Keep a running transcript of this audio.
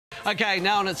Okay,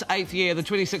 now in its 8th year, the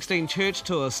 2016 Church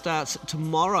Tour starts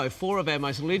tomorrow. 4 of our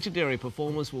most legendary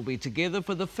performers will be together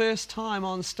for the first time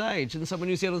on stage in some of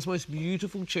New Zealand's most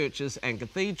beautiful churches and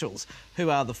cathedrals.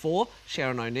 Who are the 4?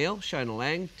 Sharon O'Neill, Shona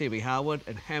Lang, Debbie Harwood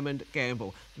and Hammond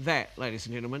Gamble. That, ladies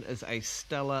and gentlemen, is a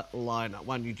stellar lineup,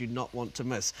 one you do not want to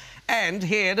miss. And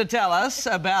here to tell us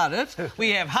about it, we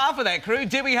have half of that crew,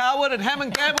 Debbie Harwood and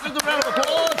Hammond Gamble. Give them a round of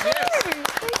applause. Yes.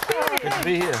 Good to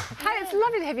be here. Hey, it's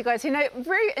lovely to have you guys here. Now,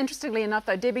 very interestingly enough,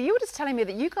 though, Debbie, you were just telling me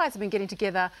that you guys have been getting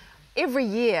together every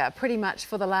year, pretty much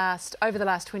for over the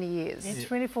last 20 years. Yeah,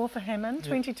 24 for Hammond,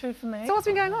 22 for me. So what's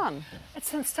been going on? It's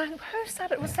since starting. Who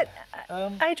started? Was that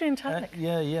Adrian Tuck?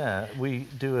 Yeah. We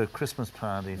do a Christmas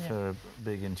party for a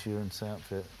big insurance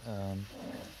outfit,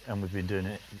 and we've been doing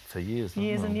it for years.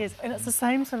 Years and years, and it's the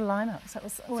same sort of lineup. So,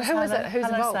 who is it? Who's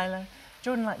involved? Sailor,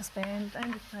 Jordan Luck's band,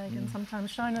 Andy Fagan.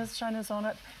 Sometimes Shona's on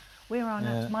it. We're on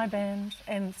it, my band,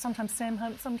 and sometimes Sam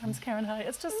Hunt, sometimes Karen Hay.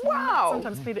 It's just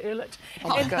sometimes Peter Ehrlich. Oh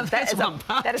my God, that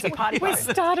is a party. We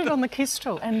started on the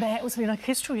kestrel, and that was when a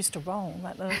kestrel used to roll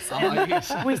like this.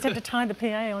 We used to have to tie the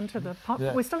PA onto the pop.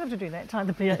 Yeah. We still have to do that, tie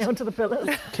the PA onto the pillars.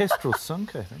 Kestrel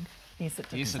sunk, I think. Yes, it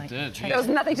did. Yes, it did. There was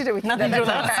nothing to do with that.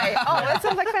 Okay. Oh, that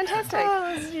sounds like fantastic.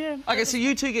 Yeah. Okay, so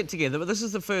you two get together, but this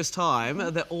is the first time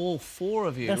that all 4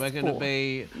 of you are going to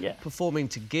be performing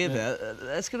together. Yeah.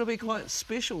 That's going to be quite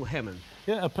special, Hammond.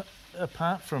 Yeah,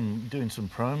 apart from doing some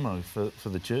promo for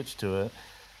the church tour,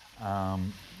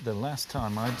 the last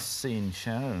time I'd seen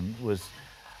Sharon was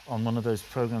on one of those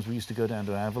programs we used to go down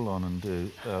to Avalon and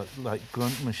do, like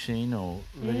Grunt Machine or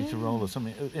Ready to Roll or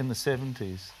something, in the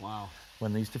 70s. Wow.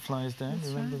 When they used to fly us down,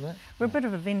 remember that? We're a bit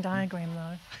of a Venn diagram,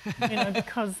 though, you know,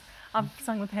 because I've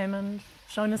sung with Hammond,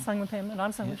 Shona's sung with Hammond,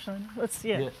 I've sung with Shona. It's,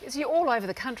 So you're all over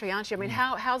the country, aren't you? I mean,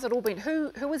 how's it all been?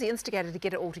 Who was the instigator to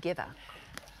get it all together?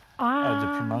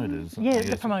 The promoters. Yeah,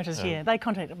 the promoters, They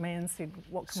contacted me and said,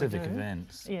 what can we do? Civic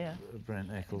Events. Yeah.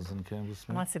 Brent Eccles and Campbell Smith.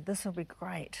 And I said, this will be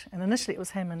great. And initially it was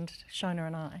Hammond, Shona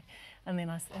and I. And then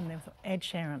there was add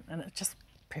Sharon, and it's just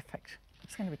perfect.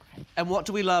 It's going to be great. And what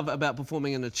do we love about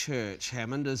performing in a church,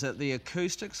 Hammond? Is it the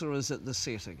acoustics or is it the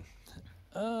setting?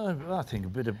 I think a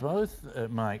bit of both,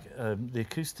 Mike. The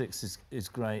acoustics is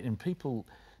great, and people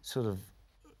sort of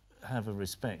have a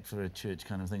respect for a church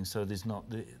kind of thing, so there's not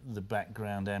the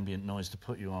background ambient noise to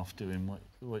put you off doing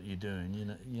what you're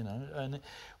doing, you know. And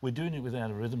we're doing it without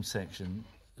a rhythm section.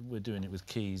 We're doing it with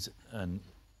keys and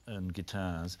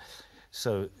guitars,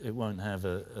 so it won't have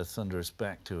a thunderous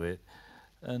back to it.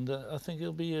 And I think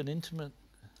it'll be an intimate,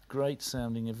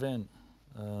 great-sounding event.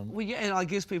 Well, yeah, and I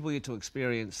guess people get to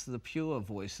experience the pure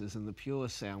voices and the pure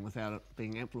sound without it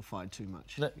being amplified too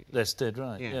much. That's dead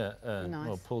right, Nice.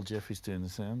 Well, Paul Jeffrey's doing the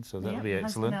sound, so that'll be husband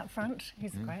excellent. out front,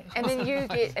 he's great. And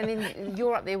then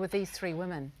you're up there with these 3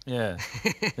 women. Yeah.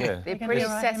 They're pretty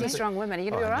sassy, strong women. Are you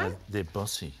going to be all right? They're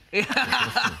bossy.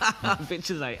 I bet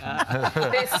you they are.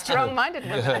 They're strong-minded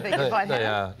women, I think you find. They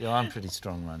are. Yeah, I'm pretty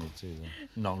strong-minded too,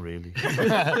 though. Not really.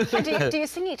 Do you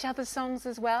sing each other's songs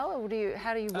as well, or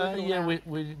how do you work it all out?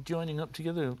 We're joining up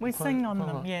together. We sing on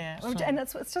them, and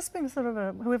it's just been sort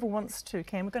of whoever wants to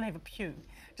can. We're going to have a pew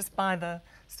just by the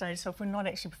stage, so if we're not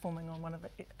actually performing on one of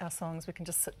our songs, we can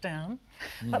just sit down.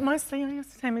 But mostly,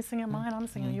 Tammy's singing mine, I'm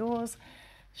singing yours.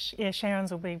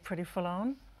 Sharon's will be pretty full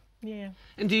on. Yeah.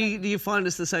 And do you find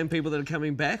it's the same people that are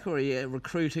coming back, or are you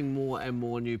recruiting more and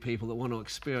more new people that want to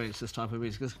experience this type of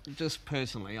music? Because just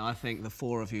personally, I think the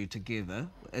 4 of you together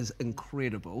is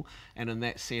incredible, and in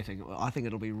that setting, I think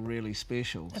it'll be really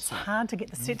special. It's hard to get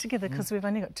the set together because we've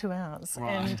only got 2 hours,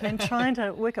 and trying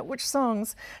to work out which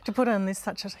songs to put in. There's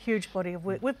such a huge body of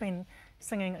work. We've been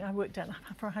singing, I worked out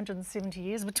for 170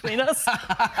 years between us.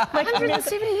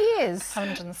 170 years?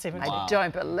 170. I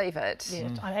don't believe it. Yeah,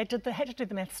 I had to do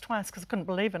the maths twice because I couldn't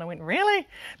believe it. I went, really?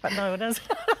 But no, it is.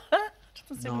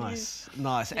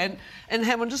 Nice. And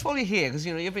Hammond, just while you're here, because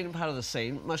you've been part of the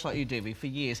scene, much like you, Debbie, for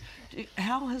years.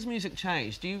 How has music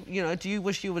changed? Do you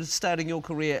wish you were starting your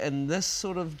career in this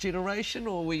sort of generation,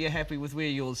 or were you happy with where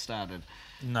yours started?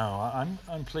 No,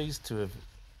 I'm pleased to have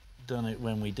done it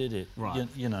when we did it. Right.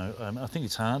 I think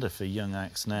it's harder for young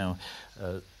acts now.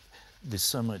 There's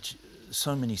so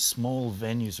many small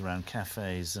venues around,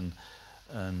 cafes and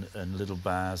little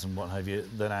bars and what have you,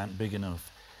 that aren't big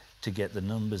enough to get the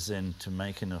numbers in to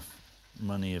make enough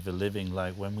money of a living.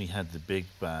 Like when we had the big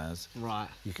bars,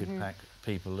 you could pack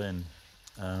people in.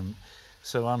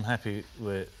 So I'm happy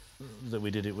that we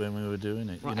did it when we were doing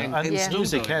it. Right. And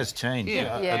music has changed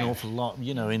an awful lot.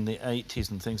 In the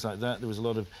 80s and things like that, there was a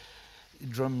lot of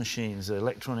drum machines,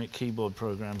 electronic keyboard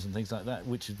programs and things like that,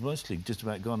 which has mostly just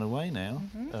about gone away now.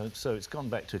 So it's gone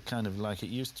back to kind of like it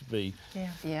used to be.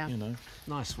 Yeah. You know.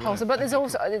 Nice work. Awesome. But there's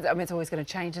also, I mean, it's always going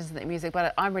to change, isn't it, music?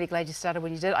 But I'm really glad you started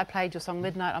when you did. I played your song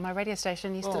Midnight on my radio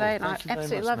station yesterday, and I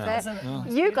absolutely love that.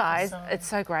 You guys, it's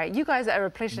so great. You guys are a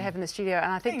pleasure to have in the studio,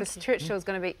 and I think this church show is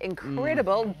going to be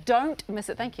incredible. Don't miss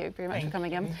it. Thank you very much for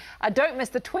coming in. Don't miss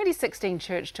the 2016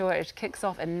 church tour. It kicks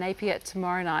off in Napier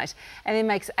tomorrow night, and then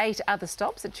makes 8 other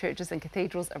stops at churches and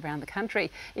cathedrals around the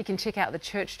country. You can check out the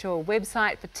church tour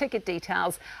website for ticket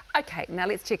details. Okay, now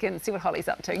let's check in and see what Holly's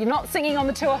up to. You're not singing on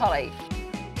the tour, Holly?